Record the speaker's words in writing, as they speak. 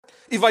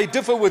If I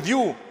differ with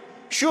you,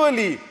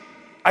 surely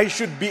I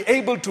should be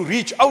able to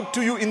reach out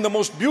to you in the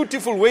most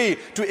beautiful way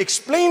to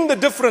explain the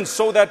difference,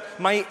 so that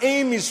my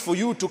aim is for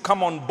you to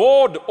come on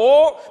board.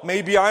 Or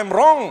maybe I'm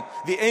wrong.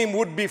 The aim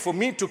would be for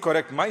me to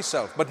correct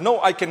myself. But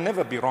no, I can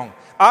never be wrong.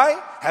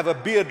 I have a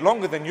beard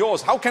longer than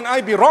yours. How can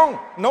I be wrong?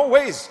 No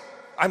ways.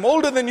 I'm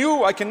older than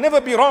you. I can never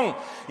be wrong.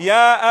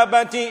 Ya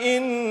abati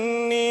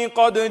inni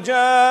qad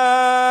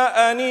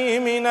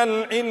ja'ani min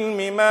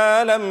al-ilmi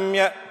ma lam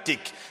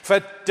ya'tik.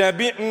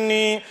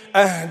 فَاتَّبِعْنِي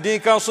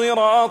أَهْدِكَ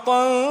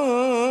صِرَاطًا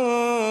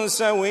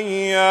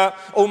سَوِيًّا.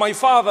 Oh my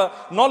father,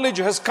 knowledge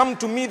has come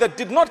to me that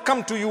did not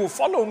come to you.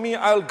 Follow me,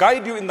 I'll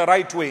guide you in the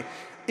right way.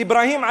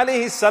 Ibrahim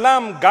alayhi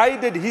salam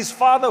guided his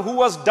father who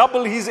was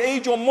double his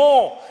age or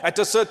more at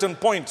a certain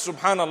point.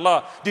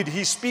 Subhanallah. Did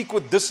he speak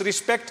with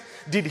disrespect?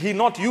 Did he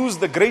not use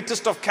the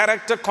greatest of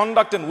character,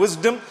 conduct and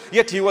wisdom?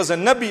 Yet he was a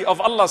Nabi of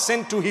Allah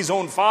sent to his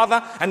own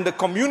father, and the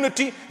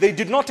community, they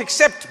did not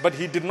accept, but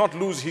he did not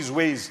lose his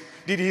ways.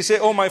 Did he say,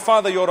 oh my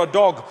father, you're a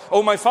dog.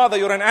 Oh my father,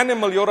 you're an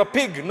animal, you're a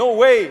pig? No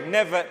way,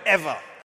 never ever.